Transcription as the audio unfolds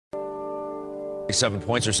7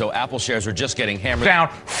 points or so. Apple shares are just getting hammered. Down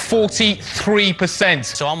 43%.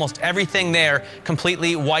 So almost everything there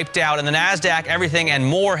completely wiped out. And the NASDAQ, everything and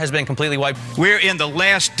more has been completely wiped. We're in the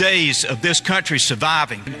last days of this country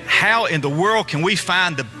surviving. How in the world can we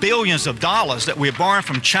find the billions of dollars that we're borrowing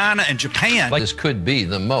from China and Japan? This could be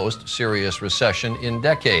the most serious recession in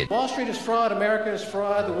decades. Wall Street is fraud, America is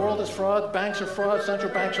fraud, the world is fraud, banks are fraud,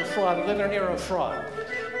 central banks are fraud. We live in an era of fraud.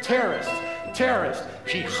 Terrorists,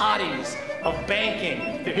 jihadis of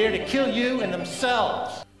banking. They're here to kill you and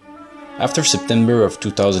themselves. After September of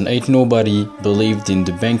 2008, nobody believed in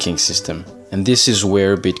the banking system, and this is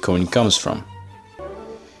where Bitcoin comes from.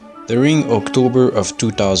 During October of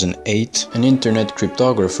 2008, an internet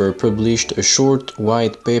cryptographer published a short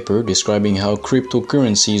white paper describing how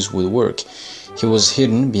cryptocurrencies would work. He was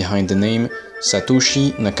hidden behind the name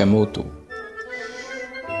Satoshi Nakamoto.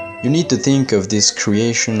 You need to think of this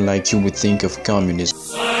creation like you would think of communism.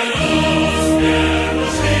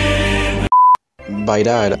 By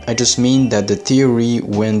that, I just mean that the theory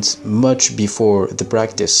went much before the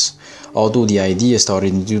practice. Although the idea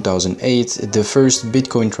started in 2008, the first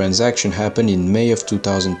Bitcoin transaction happened in May of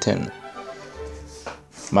 2010.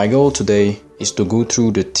 My goal today is to go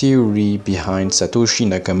through the theory behind Satoshi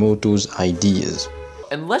Nakamoto's ideas.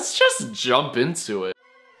 And let's just jump into it.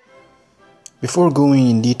 Before going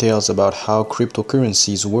in details about how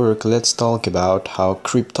cryptocurrencies work, let's talk about how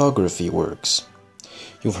cryptography works.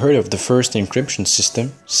 You've heard of the first encryption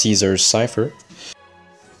system, Caesar's cipher.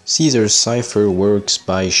 Caesar's cipher works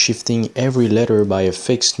by shifting every letter by a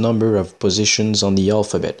fixed number of positions on the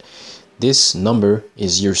alphabet. This number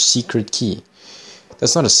is your secret key.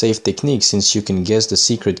 That's not a safe technique since you can guess the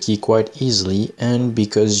secret key quite easily and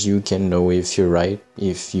because you can know if you're right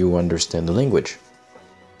if you understand the language.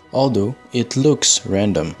 Although it looks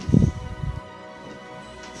random.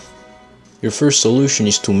 Your first solution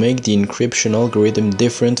is to make the encryption algorithm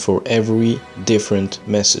different for every different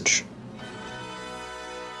message.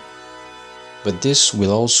 But this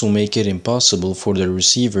will also make it impossible for the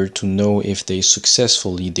receiver to know if they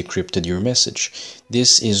successfully decrypted your message.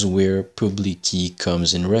 This is where public key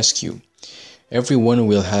comes in rescue. Everyone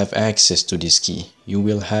will have access to this key. You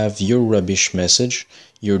will have your rubbish message,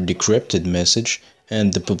 your decrypted message,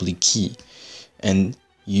 and the public key. And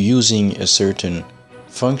using a certain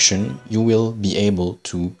function, you will be able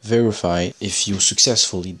to verify if you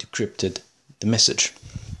successfully decrypted the message.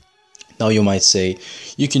 Now you might say,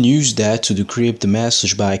 you can use that to decrypt the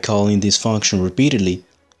message by calling this function repeatedly.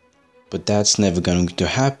 But that's never going to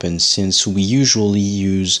happen since we usually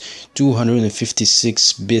use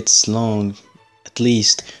 256 bits long, at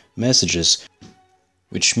least, messages.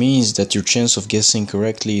 Which means that your chance of guessing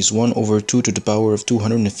correctly is 1 over 2 to the power of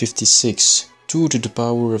 256. 2 to the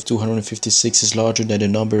power of 256 is larger than the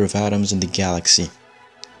number of atoms in the galaxy.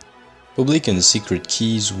 Public and secret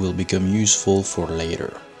keys will become useful for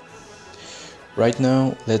later. Right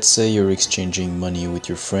now, let's say you're exchanging money with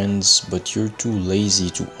your friends, but you're too lazy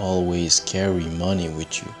to always carry money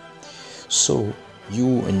with you. So,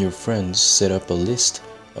 you and your friends set up a list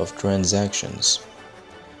of transactions.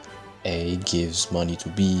 A gives money to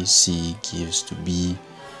B, C gives to B,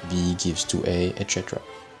 B gives to A, etc.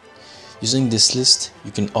 Using this list,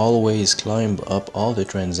 you can always climb up all the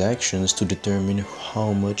transactions to determine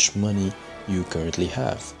how much money you currently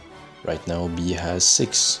have. Right now, B has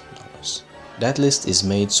 $6. That list is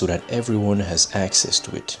made so that everyone has access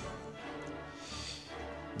to it.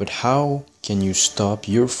 But how can you stop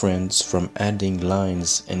your friends from adding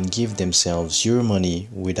lines and give themselves your money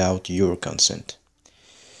without your consent?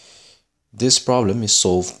 This problem is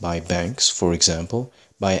solved by banks, for example,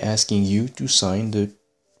 by asking you to sign the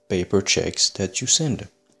paper checks that you send.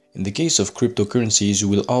 In the case of cryptocurrencies, you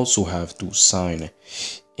will also have to sign.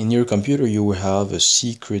 In your computer, you will have a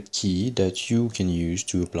secret key that you can use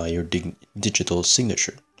to apply your digital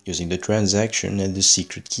signature, using the transaction and the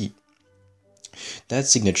secret key. That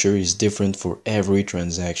signature is different for every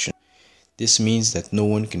transaction. This means that no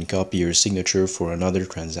one can copy your signature for another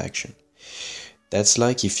transaction. That's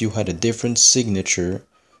like if you had a different signature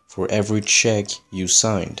for every check you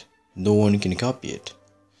signed. No one can copy it.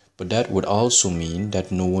 But that would also mean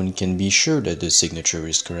that no one can be sure that the signature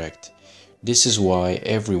is correct. This is why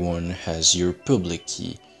everyone has your public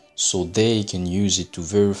key, so they can use it to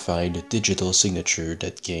verify the digital signature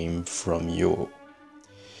that came from you.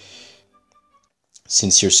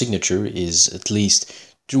 Since your signature is at least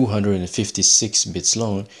 256 bits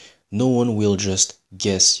long, no one will just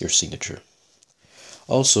guess your signature.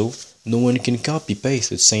 Also, no one can copy-paste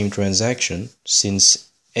the same transaction since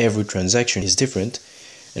every transaction is different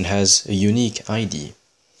and has a unique ID.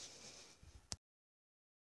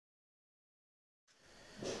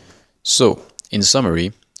 So, In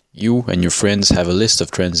summary, you and your friends have a list of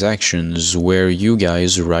transactions where you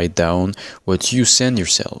guys write down what you send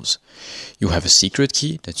yourselves. You have a secret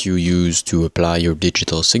key that you use to apply your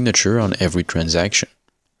digital signature on every transaction.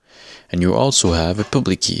 And you also have a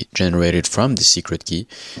public key generated from the secret key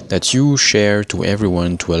that you share to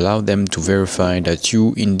everyone to allow them to verify that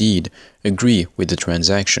you indeed agree with the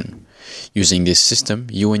transaction. Using this system,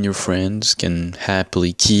 you and your friends can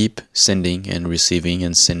happily keep sending and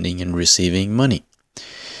receiving money.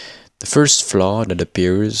 The first flaw that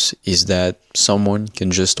appears is that someone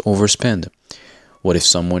can just overspend. What if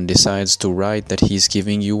someone decides to write that he's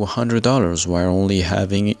giving you $100 while only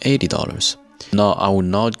having $80? Now, I will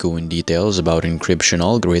not go in details about encryption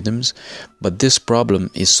algorithms, but this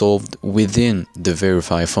problem is solved within the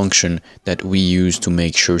verify function that we use to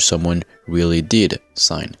make sure someone really did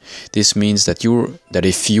sign. This means that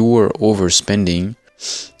if you were overspending,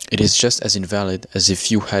 it is just as invalid as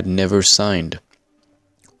if you had never signed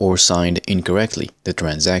or signed incorrectly the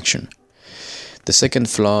transaction. The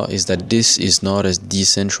second flaw is that this is not a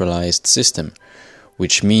decentralized system,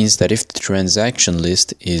 which means that if the transaction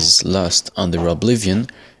list is lost under oblivion,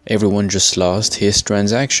 everyone just lost his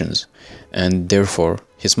transactions, and therefore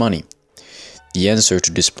his money. The answer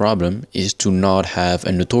to this problem is to not have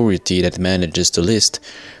an authority that manages the list,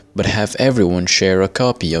 but have everyone share a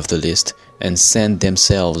copy of the list and send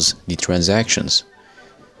themselves the transactions.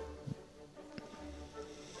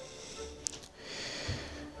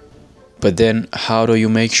 But then, how do you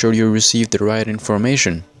make sure you receive the right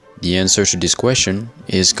information? The answer to this question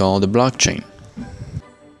is called a blockchain.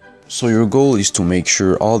 So your goal is to make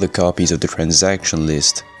sure all the copies of the transaction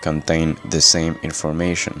list contain the same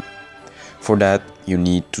information. For that, you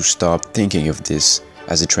need to stop thinking of this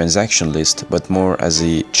as a transaction list, but more as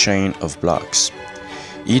a chain of blocks.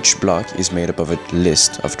 Each block is made up of a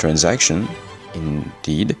list of transactions,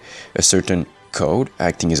 indeed, a certain code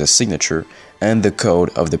acting as a signature, and the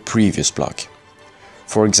code of the previous block.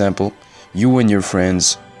 For example, you and your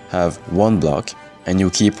friends have one block and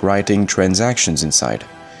you keep writing transactions inside.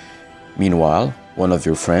 Meanwhile, one of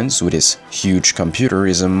your friends with his huge computer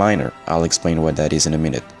is a miner. I'll explain what that is in a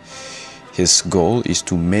minute. His goal is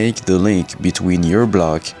to make the link between your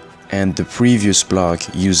block and the previous block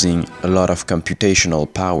using a lot of computational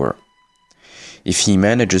power. If he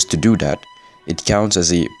manages to do that, it counts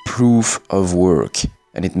as a proof of work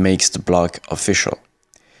and it makes the block official.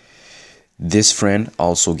 This friend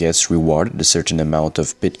also gets rewarded a certain amount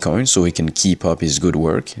of Bitcoin so he can keep up his good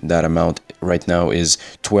work. That amount right now is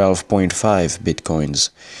 12.5 Bitcoins,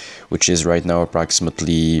 which is right now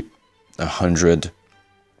approximately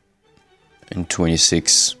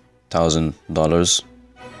 $126,000,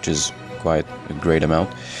 which is quite a great amount.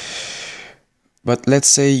 But let's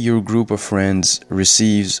say your group of friends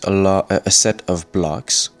receives a set of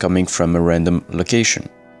blocks coming from a random location.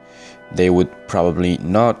 They would probably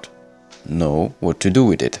not know what to do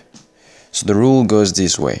with it. So the rule goes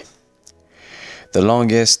this way. The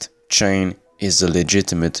longest chain is the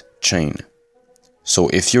legitimate chain. So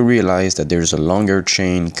if you realize that there's a longer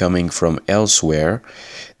chain coming from elsewhere,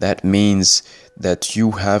 that means that you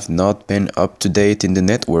have not been up to date in the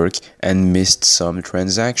network and missed some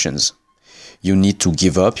transactions. You need to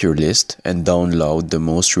give up your list and download the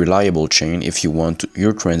most reliable chain if you want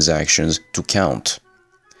your transactions to count.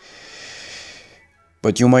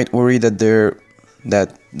 But you might worry that there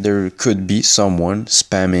could be someone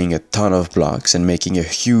spamming a ton of blocks and making a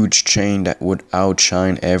huge chain that would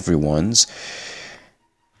outshine everyone's.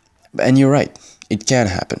 And you're right, it can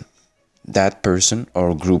happen. That person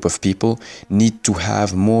or group of people need to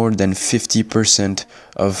have more than 50%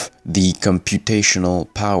 of the computational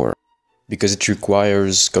power, because it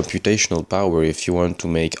requires computational power if you want to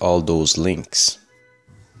make all those links.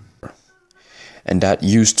 And that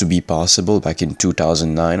used to be possible back in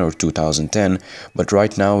 2009 or 2010, but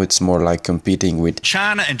right now it's more like competing with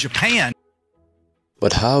China and Japan.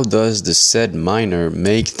 But how does the said miner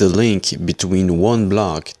make the link between one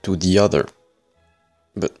block to the other?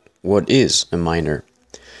 But what is a miner?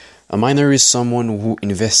 A miner is someone who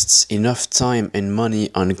invests enough time and money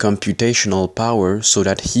on computational power so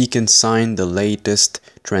that he can sign the latest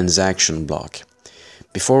transaction block.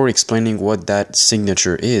 Before explaining what that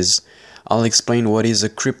signature is, I'll explain what is a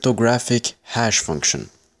cryptographic hash function.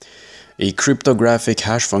 A cryptographic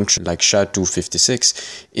hash function like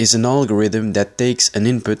SHA-256 is an algorithm that takes an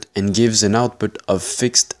input and gives an output of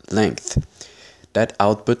fixed length. That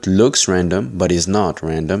output looks random but is not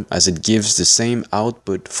random, as it gives the same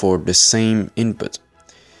output for the same input.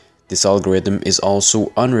 This algorithm is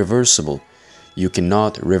also unreversible. You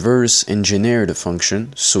cannot reverse engineer the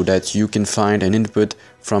function so that you can find an input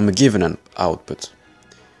from a given output.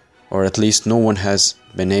 or at least no one has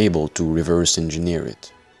been able to reverse engineer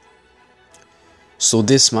it. So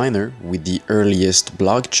this miner with the earliest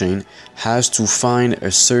blockchain has to find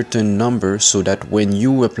a certain number so that when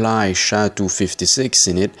you apply SHA-256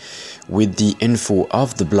 in it with the info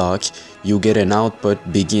of the block, you get an output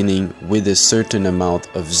beginning with a certain amount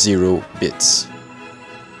of 0 bits.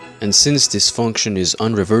 And since this function is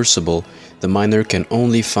unreversible, the miner can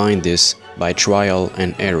only find this by trial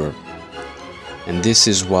and error. And this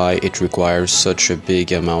is why it requires such a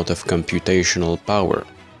big amount of computational power.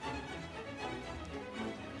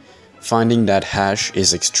 Finding that hash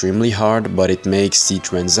is extremely hard, but it makes the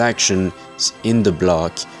transactions in the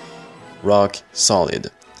block rock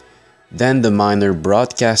solid. Then the miner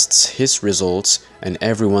broadcasts his results and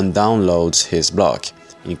everyone downloads his block,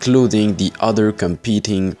 including the other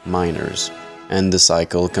competing miners, and the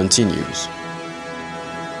cycle continues.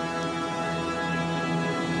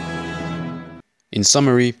 In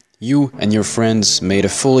summary, you and your friends made a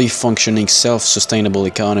fully functioning self-sustainable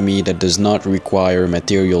economy that does not require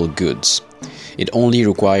material goods. It only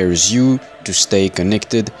requires you to stay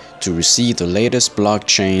connected, to receive the latest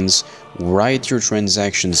blockchains, write your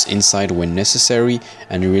transactions inside when necessary,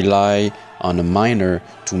 and rely on a miner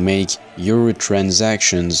to make your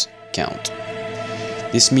transactions count.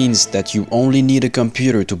 This means that you only need a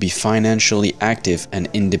computer to be financially active and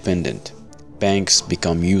independent. Banks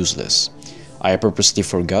become useless. I purposely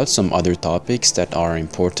forgot some other topics that are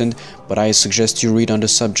important, but I suggest you read on the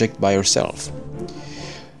subject by yourself.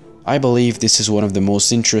 I believe this is one of the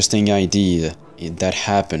most interesting ideas that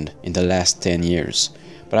happened in the last 10 years,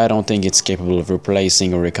 but I don't think it's capable of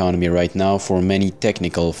replacing our economy right now for many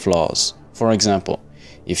technical flaws. For example,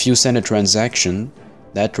 if you send a transaction,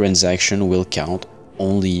 that transaction will count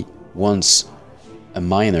only once a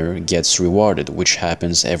miner gets rewarded, which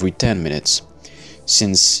happens every 10 minutes.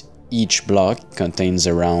 Since each block contains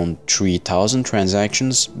around 3,000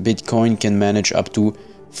 transactions, Bitcoin can manage up to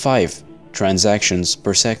 5 transactions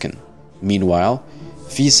per second. Meanwhile,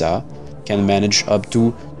 Visa can manage up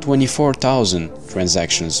to 24,000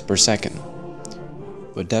 transactions per second.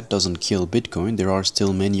 But that doesn't kill Bitcoin. There are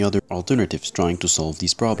still many other alternatives trying to solve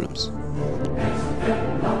these problems.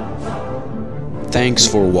 Thanks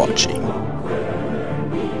for watching.